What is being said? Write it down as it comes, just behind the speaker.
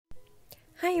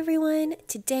Hi everyone!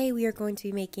 Today we are going to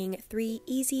be making 3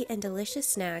 easy and delicious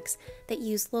snacks that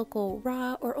use local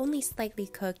raw or only slightly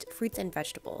cooked fruits and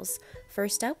vegetables.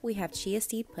 First up, we have chia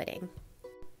seed pudding.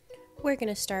 We're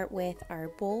going to start with our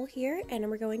bowl here and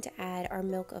we're going to add our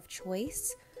milk of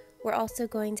choice. We're also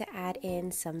going to add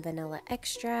in some vanilla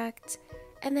extract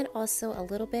and then also a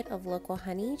little bit of local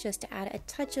honey just to add a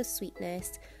touch of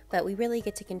sweetness, but we really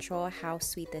get to control how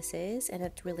sweet this is and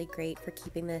it's really great for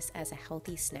keeping this as a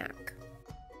healthy snack.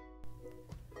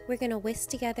 We're going to whisk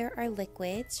together our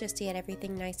liquids just to get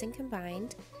everything nice and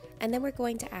combined, and then we're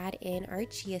going to add in our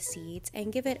chia seeds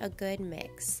and give it a good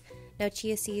mix. Now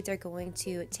chia seeds are going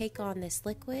to take on this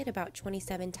liquid about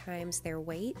 27 times their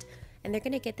weight, and they're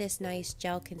going to get this nice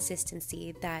gel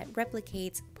consistency that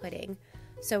replicates pudding.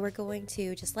 So we're going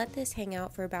to just let this hang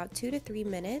out for about 2 to 3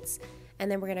 minutes,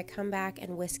 and then we're going to come back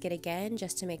and whisk it again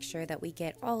just to make sure that we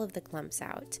get all of the clumps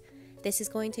out. This is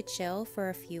going to chill for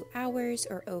a few hours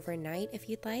or overnight if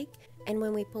you'd like, and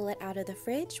when we pull it out of the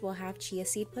fridge, we'll have chia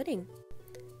seed pudding.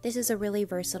 This is a really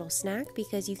versatile snack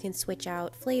because you can switch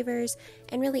out flavors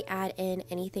and really add in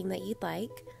anything that you'd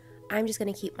like. I'm just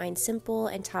going to keep mine simple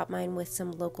and top mine with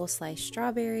some local sliced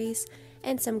strawberries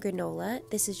and some granola.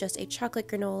 This is just a chocolate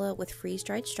granola with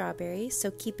freeze-dried strawberries,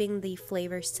 so keeping the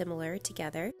flavors similar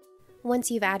together. Once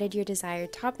you've added your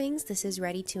desired toppings, this is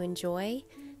ready to enjoy.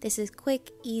 This is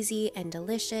quick, easy, and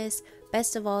delicious.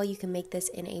 Best of all, you can make this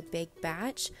in a big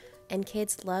batch, and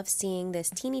kids love seeing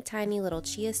this teeny tiny little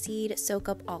chia seed soak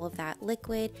up all of that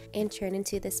liquid and turn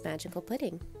into this magical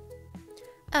pudding.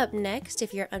 Up next,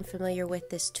 if you're unfamiliar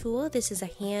with this tool, this is a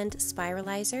hand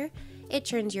spiralizer. It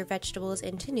turns your vegetables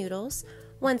into noodles.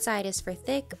 One side is for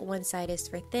thick, one side is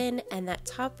for thin, and that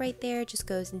top right there just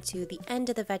goes into the end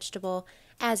of the vegetable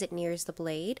as it nears the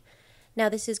blade. Now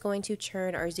this is going to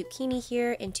turn our zucchini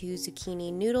here into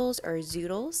zucchini noodles or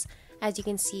zoodles. As you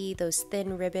can see, those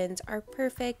thin ribbons are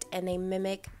perfect and they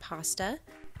mimic pasta.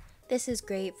 This is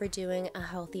great for doing a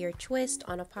healthier twist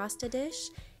on a pasta dish,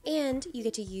 and you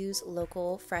get to use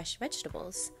local fresh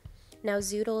vegetables. Now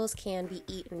zoodles can be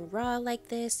eaten raw like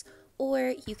this,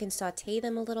 or you can saute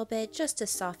them a little bit just to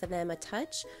soften them a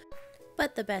touch.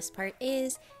 But the best part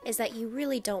is that you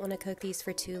really don't want to cook these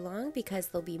for too long because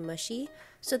they'll be mushy.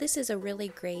 So this is a really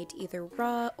great either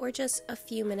raw or just a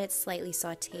few minutes slightly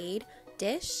sauteed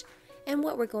dish. And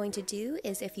what we're going to do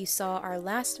is, if you saw our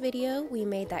last video, we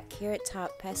made that carrot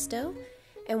top pesto,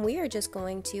 and we are just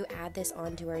going to add this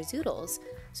onto our zoodles.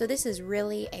 So this is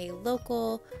really a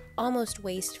local, almost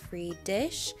waste-free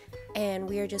dish, and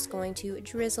we are just going to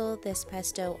drizzle this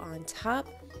pesto on top.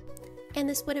 And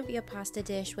this wouldn't be a pasta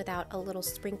dish without a little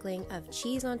sprinkling of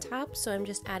cheese on top, so I'm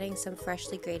just adding some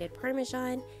freshly grated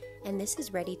Parmesan, and this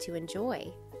is ready to enjoy.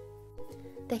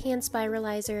 The hand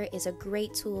spiralizer is a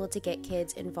great tool to get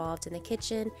kids involved in the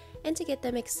kitchen and to get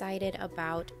them excited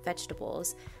about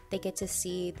vegetables. They get to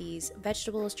see these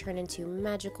vegetables turn into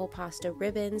magical pasta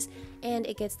ribbons, and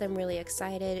it gets them really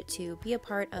excited to be a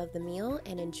part of the meal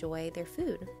and enjoy their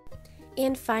food.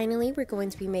 And finally, we're going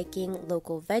to be making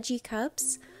local veggie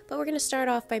cups, but we're going to start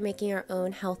off by making our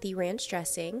own healthy ranch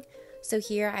dressing. So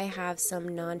here I have some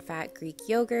non-fat Greek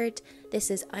yogurt. This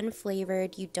is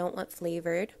unflavored, you don't want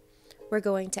flavored. We're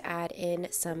going to add in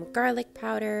some garlic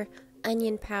powder,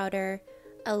 onion powder,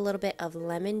 a little bit of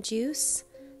lemon juice,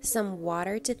 some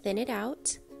water to thin it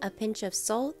out, a pinch of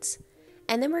salt,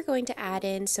 and then we're going to add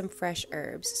in some fresh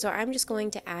herbs. So I'm just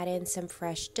going to add in some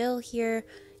fresh dill here.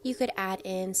 You could add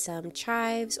in some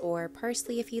chives or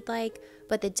parsley if you'd like,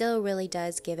 but the dill really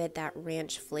does give it that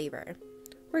ranch flavor.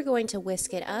 We're going to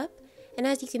whisk it up, and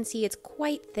as you can see, it's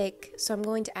quite thick, so I'm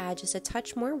going to add just a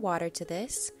touch more water to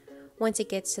this. Once it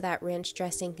gets to that ranch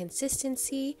dressing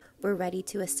consistency, we're ready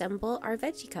to assemble our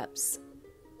veggie cups.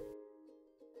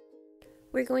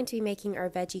 We're going to be making our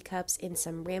veggie cups in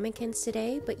some ramekins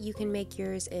today, but you can make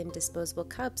yours in disposable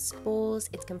cups, bowls,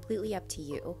 it's completely up to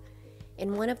you.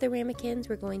 In one of the ramekins,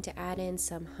 we're going to add in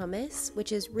some hummus,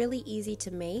 which is really easy to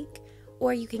make,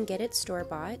 or you can get it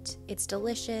store-bought. It's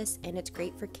delicious and it's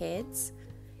great for kids.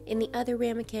 In the other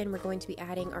ramekin, we're going to be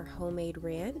adding our homemade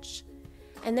ranch,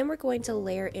 and then we're going to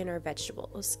layer in our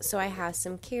vegetables. So I have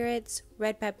some carrots,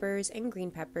 red peppers, and green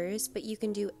peppers, but you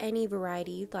can do any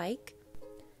variety you'd like.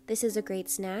 This is a great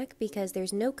snack because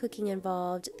there's no cooking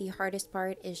involved. The hardest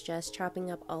part is just chopping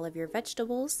up all of your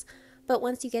vegetables. But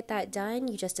once you get that done,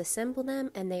 you just assemble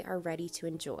them and they are ready to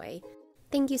enjoy.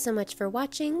 Thank you so much for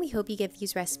watching. We hope you give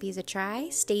these recipes a try.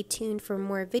 Stay tuned for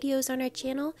more videos on our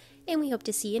channel, and we hope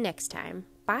to see you next time.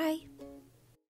 Bye!